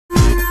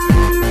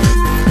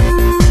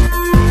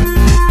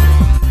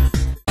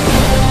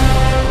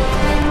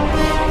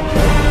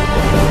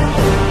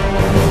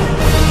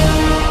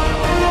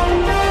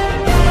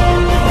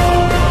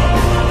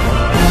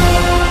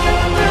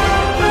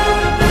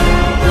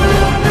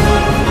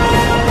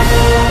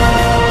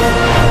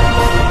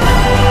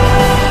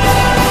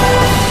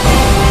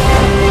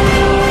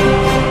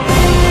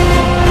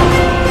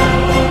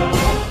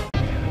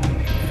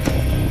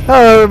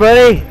Hello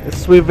everybody,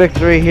 it's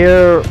Sweetvictory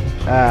here,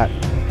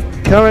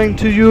 coming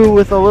to you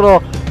with a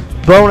little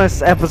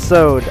bonus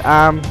episode.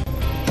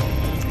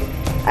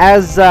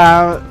 As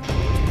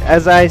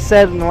I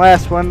said in the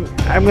last one,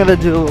 I'm gonna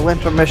do a little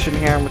intermission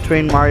here in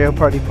between Mario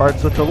Party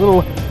parts with a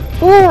little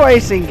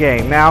racing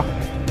game. Now,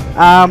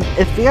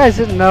 if you guys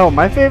didn't know,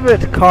 my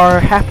favorite car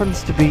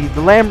happens to be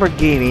the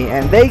Lamborghini,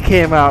 and they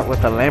came out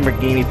with a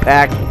Lamborghini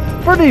pack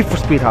for Need for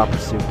Speed Hot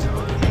Pursuit,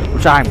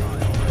 which I'm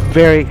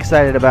very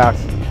excited about.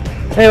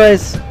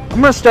 Anyways, I'm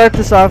gonna start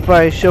this off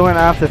by showing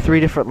off the 3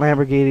 different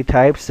Lamborghini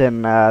types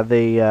and I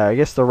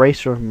guess the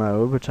racer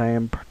mode, which I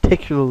am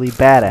particularly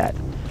bad at.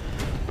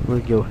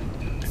 We'll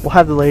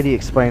have the lady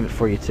explain it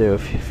for you too,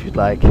 if you'd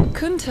like.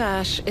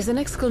 Countach is an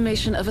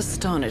exclamation of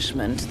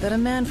astonishment that a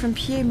man from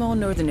Piedmont,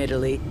 northern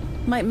Italy,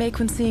 might make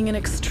when seeing an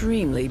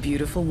extremely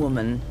beautiful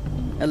woman.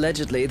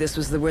 Allegedly, this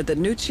was the word that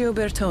Nuccio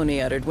Bertoni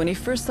uttered when he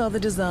first saw the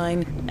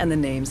design, and the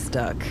name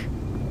stuck.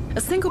 A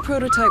single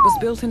prototype was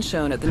built and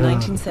shown at the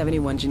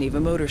 1971 Geneva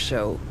Motor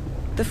Show.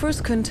 The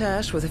first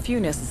Countach, with a few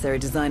necessary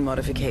design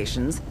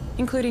modifications,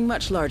 including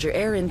much larger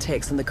air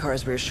intakes on the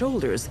car's rear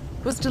shoulders,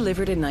 was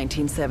delivered in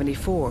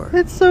 1974.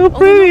 It's so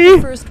pretty! Although not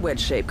the first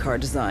wedge-shaped car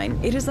design,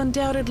 it is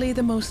undoubtedly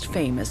the most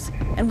famous,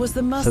 and was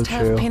the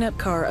must-have pin-up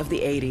car of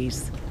the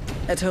 80s.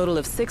 A total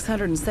of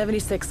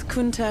 676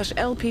 Countach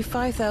LP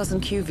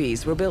 5000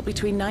 QVs were built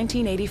between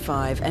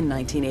 1985 and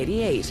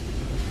 1988,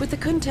 with the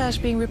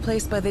Countach being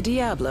replaced by the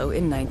Diablo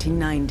in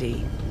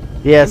 1990.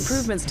 Yes.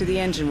 Improvements to the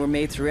engine were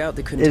made throughout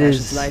the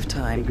Countach's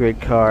lifetime. A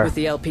great car. With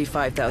the LP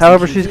 5000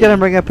 However, QV, she's going to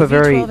bring up a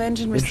very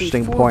engine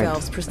interesting 4 point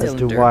valves per as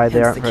cylinder, to why they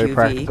hence aren't the very QV,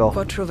 practical.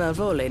 Quattro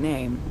valvole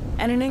name,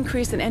 and an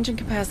increase in engine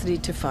capacity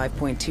to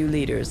 5.2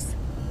 liters.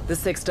 The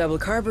 6 double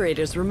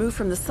carburetors were moved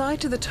from the side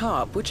to the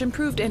top, which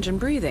improved engine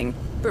breathing,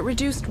 but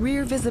reduced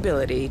rear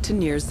visibility to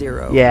near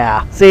zero.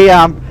 Yeah. See,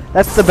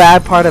 that's the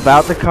bad part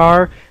about the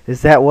car,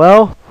 is that,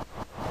 well,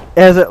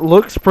 as it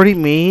looks pretty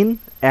mean,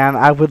 and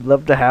I would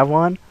love to have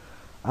one,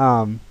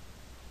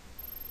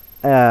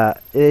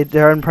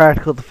 they're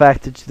impractical, the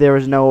fact that there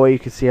was no way you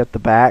could see at the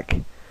back.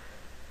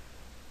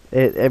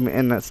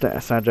 And that's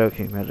not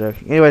joking,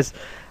 Anyways,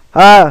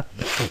 go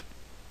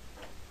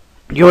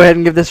ahead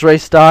and give this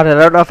race started. I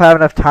don't know if I have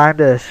enough time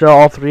to show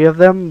all 3 of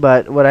them,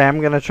 but what I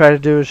am going to try to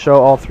do is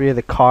show all 3 of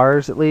the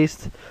cars at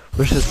least.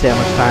 We'll just see how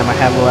much time I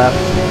have left.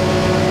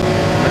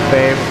 My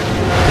fave.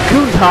 The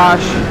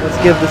Countach. Let's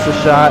give this a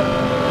shot.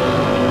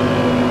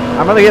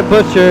 I'm going to get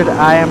butchered.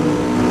 I'm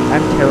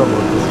terrible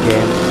at this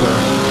game. So.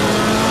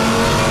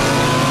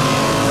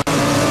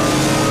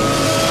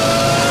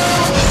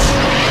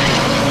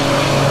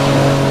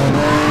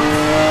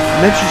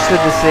 I'm interested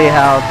to see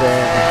how the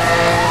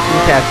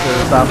capture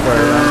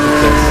software runs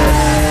with this.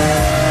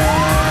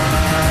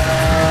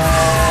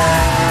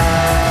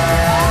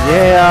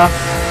 Yeah,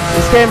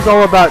 this game's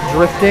all about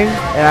drifting,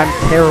 and I'm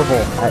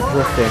terrible at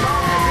drifting.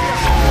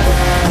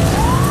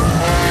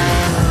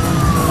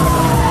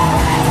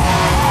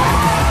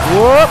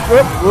 Whoop,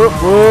 whoop, whoop,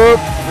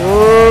 whoop,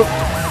 whoop.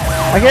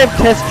 I gave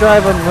Test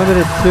Drive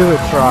Unlimited 2 a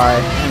try,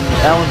 and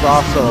that one's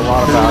also a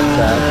lot about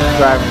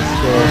driving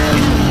skills.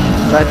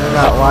 I do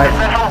not like.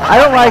 I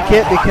don't like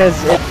it because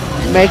it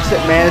makes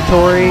it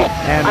mandatory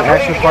and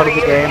actually part of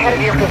the game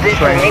that you can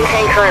train.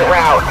 Maintain current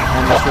route.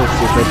 And that's really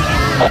stupid.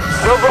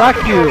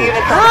 Fuck you!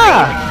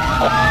 Ah!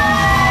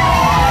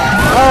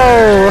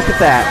 Oh, look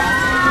at that.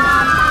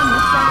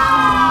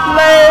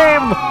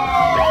 Lame!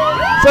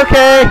 It's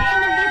okay.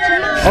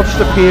 I'll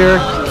just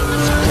appear.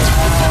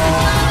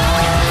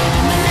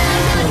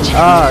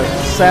 Ah, it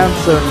sounds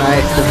so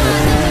nice, doesn't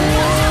it?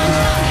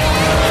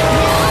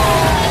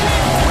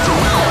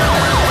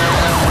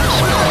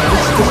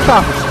 This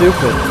cop is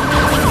stupid.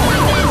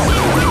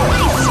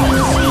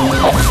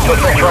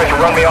 Suspect tried to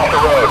run me off the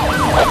road.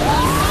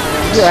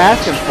 You're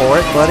asking for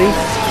it, buddy.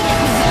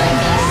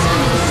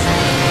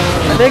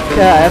 I think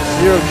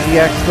F-Zero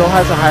GX still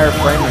has a higher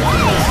frame rate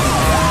than this.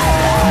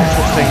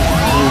 Interesting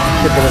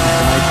tidbit of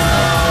information.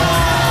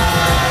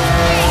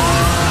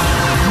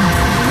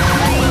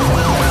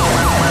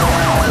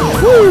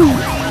 Woo!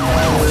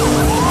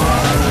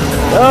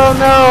 Oh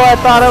no, I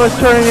thought I was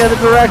turning the other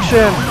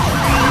direction.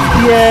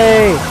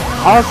 Yay!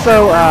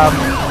 Also,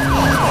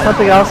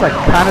 something else I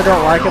kind of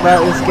don't like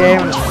about this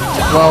game,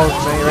 as well as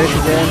many racing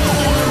games,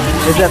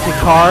 is that the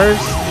cars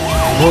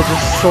will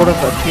just sort of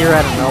appear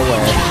out of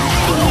nowhere.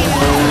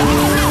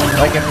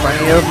 Like in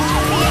front of you.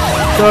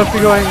 So if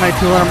you're going like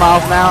 200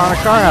 miles an hour on a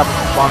car happens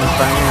to spawn in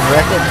front of you and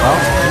wreck it, well,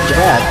 it's too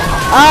bad.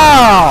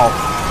 Ow!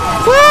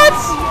 What?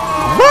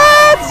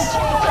 What?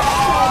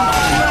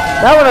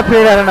 That one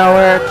appeared out of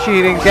nowhere.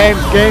 Cheating. Game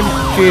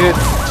cheated.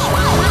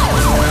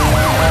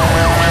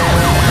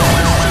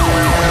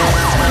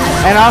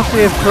 And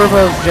also you have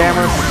turbo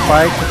jammers and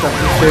spikes, which I'm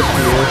good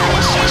for you.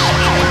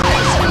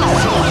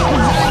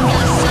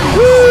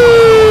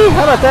 Woo!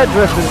 How about that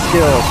drifting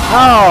skills?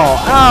 Oh!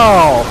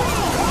 Oh!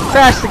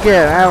 Crashed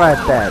again. How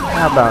about that?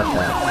 How about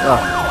that? Oh.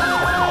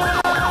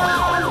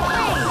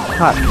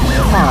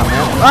 Come on,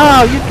 man.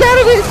 Oh, you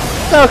gotta be...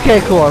 Okay,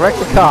 cool. I wrecked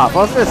the cop.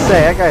 I was gonna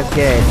say, that guy's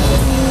gay.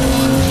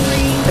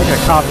 Taking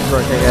a coffee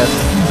break, I guess.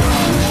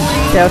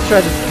 Okay, let's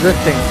try this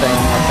drifting thing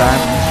one more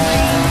time.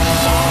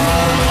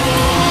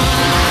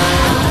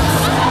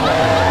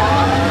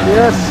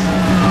 Yes!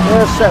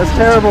 Yes, that was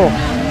terrible.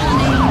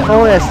 If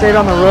only I stayed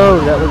on the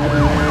road, that would have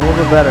been a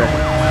little bit better.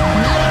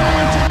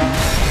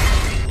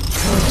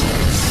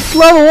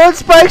 Level 1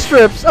 spike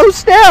strips! Oh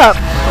snap!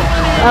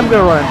 I'm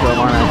gonna run into them,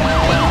 aren't I?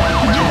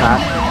 Not.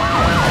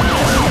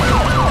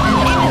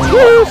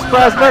 Woo!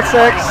 Surprise butt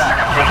sex!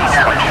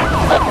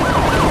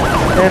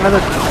 Okay,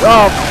 another.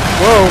 Oh!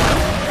 Whoa!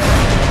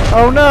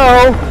 Oh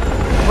no!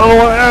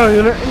 Oh,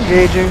 you're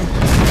engaging.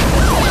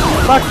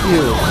 Fuck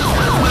you.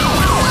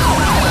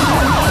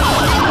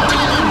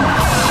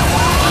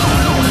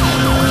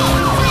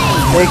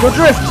 Hey, go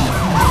drift!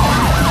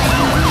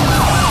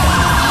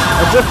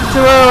 I drifted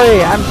too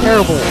early! I'm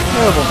terrible.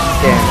 Terrible at this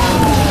game.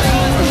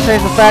 Let's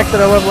change the fact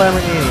that I love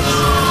Lamborghinis.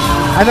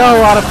 I know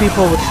a lot of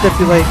people would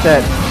stipulate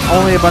that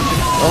only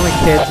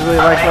kids really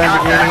like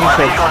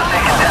Lamborghinis.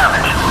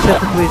 It's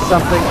typically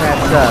something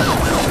that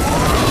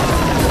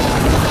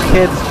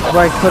kids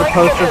like put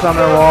posters on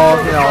their walls,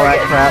 you know, all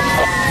that crap.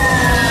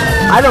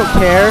 I don't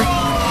care.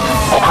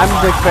 I'm a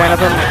big fan of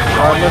them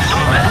regardless.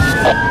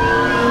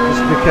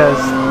 Just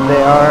because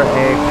they are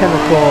a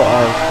pinnacle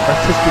of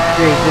artistic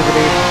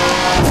creativity.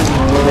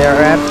 They are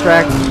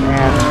abstract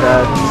and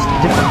just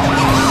different.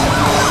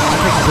 I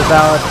think it's a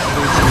valid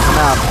reason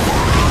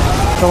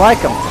to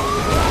like them.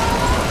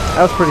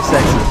 That was pretty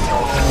sexy.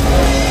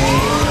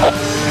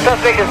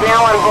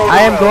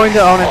 I am going to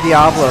own a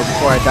Diablo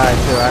before I die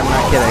too, I'm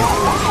not kidding.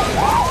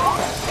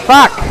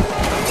 Fuck!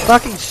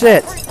 Fucking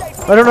shit!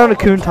 I don't own a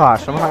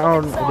Countach, I'm gonna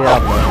own a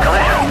Diablo.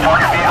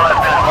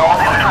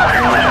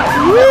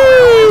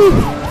 Woo!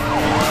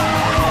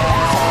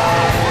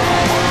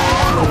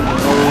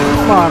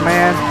 Come on,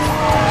 man.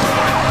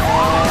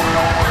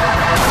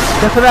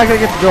 Definitely not gonna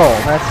get the goal.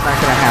 That's not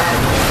gonna happen.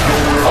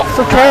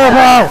 So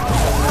terrible!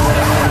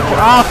 Get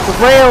off the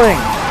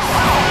railing!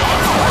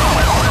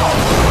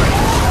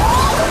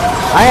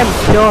 I am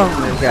killing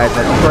these guys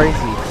like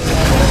crazy.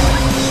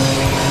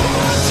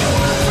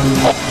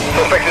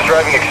 Suspect is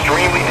driving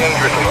extremely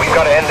dangerously. We've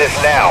got to end this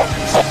now.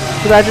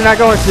 Too bad you're not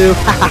going to.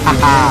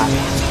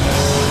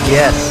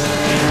 Yes.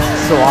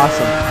 So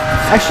awesome.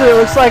 Actually,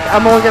 it looks like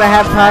I'm only going to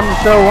have time to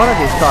show one of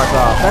these cars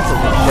off. That's a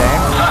little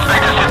shame.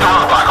 Suspect has hit the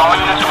roadblock. All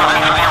units move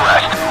in for the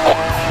arrest.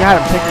 God,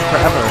 I'm taking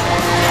forever.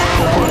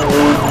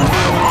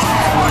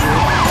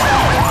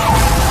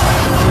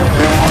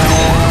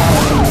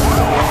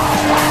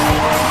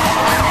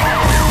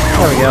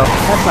 There we go.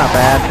 That's not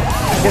bad.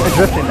 Get the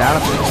drifting down.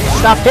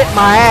 Stop hitting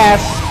my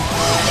ass.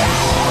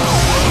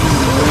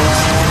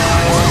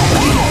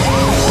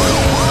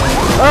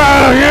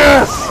 Oh,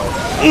 yes!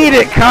 Eat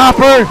it,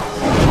 copper!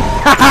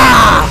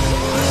 Ha-ha!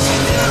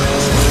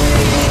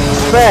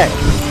 Respect.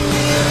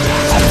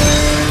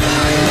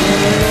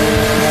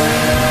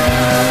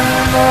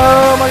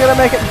 Oh, am I gonna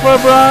make it in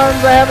 4 runs?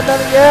 I haven't done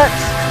it yet.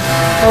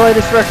 My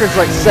latest record's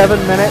like 7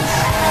 minutes.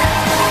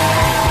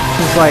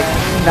 Which is like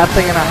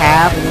nothing and a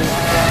half.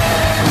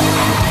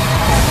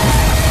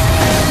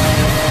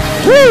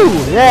 Woo!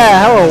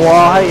 Yeah, hello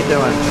wall, how you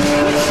doing?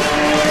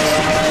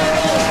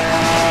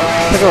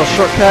 Take a little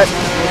shortcut.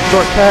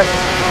 Shortcut.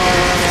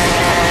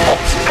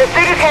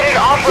 Pursuit is headed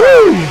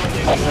off-road.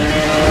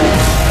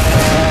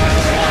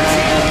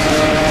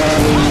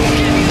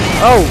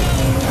 Oh!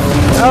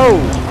 Oh!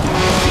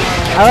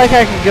 I like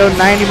how I can go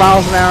 90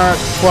 miles an hour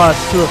plus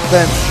to a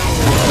fence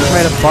that's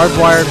made of barbed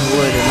wire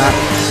wood and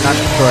not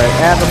destroy it.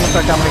 Yeah, it doesn't look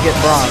like I'm gonna get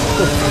bronze.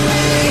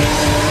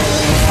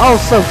 Oh,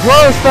 so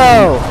close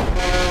though!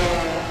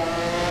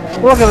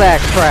 Look at that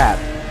crap.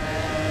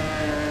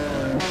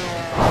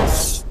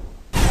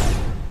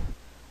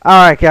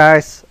 Alright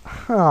guys.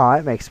 Oh,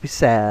 that makes me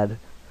sad.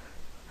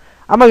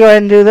 I'm gonna go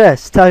ahead and do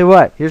this. Tell you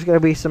what, here's gonna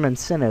be some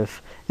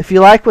incentive. If you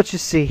like what you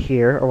see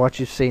here, or what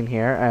you've seen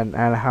here, and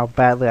how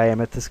badly I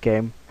am at this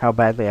game,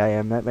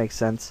 that makes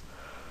sense.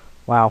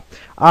 Wow.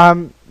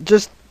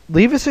 Just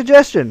leave a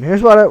suggestion.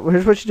 Here's what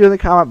you do in the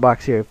comment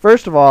box here.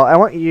 First of all, I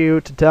want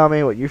you to tell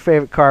me what your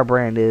favorite car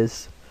brand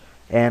is,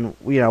 and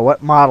you know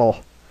what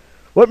model.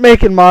 What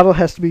make and model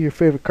has to be your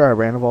favorite car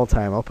brand of all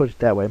time? I'll put it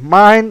that way.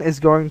 Mine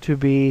is going to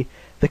be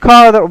the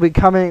car that will be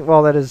coming,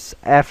 well, that is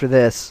after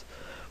this,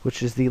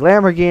 which is the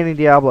Lamborghini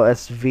Diablo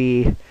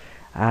SV.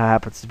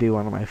 Happens to be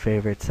one of my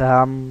favorites.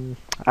 I'm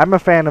a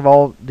fan of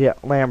all the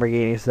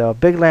Lamborghinis, though.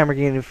 Big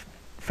Lamborghini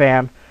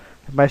fan.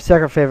 My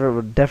second favorite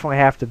would definitely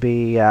have to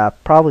be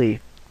probably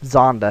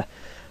Zonda.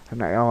 I'm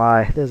not gonna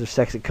lie, those are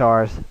sexy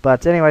cars.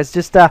 But anyways,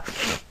 just leave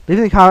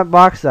in the comment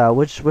box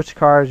which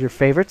car is your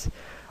favorite.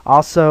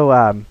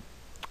 Also,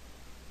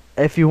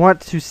 if you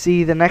want to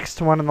see the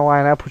next one in the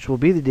lineup, which will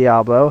be the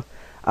Diablo,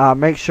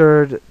 make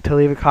sure to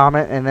leave a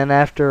comment, and then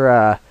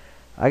after,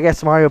 I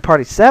guess Mario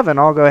Party 7,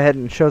 I'll go ahead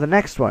and show the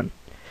next one.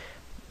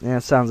 Yeah,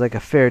 it sounds like a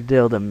fair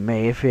deal to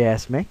me, if you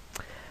ask me.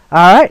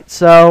 Alright,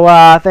 so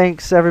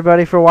thanks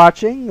everybody for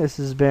watching. This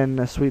has been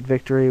a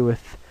Sweetvictory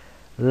with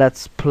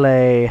Let's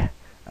Play,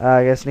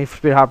 I guess, Need for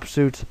Speed Hot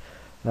Pursuit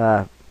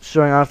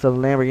showing off the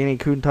Lamborghini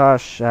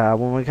Countach.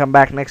 When we come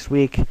back next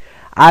week,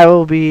 I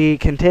will be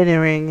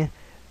continuing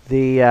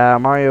the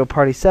Mario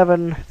Party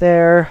 7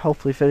 there,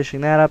 hopefully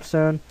finishing that up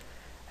soon.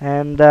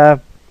 And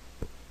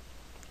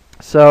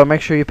so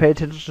make sure you pay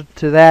attention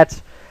to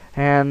that,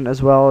 and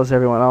as well as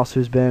everyone else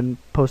who's been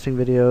posting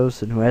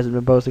videos and who hasn't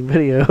been posting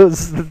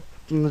videos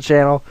on the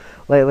channel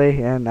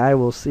lately. And I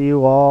will see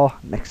you all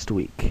next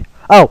week.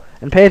 Oh,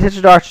 and pay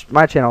attention to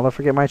my channel. Don't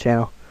forget my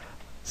channel.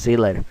 See you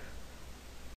later.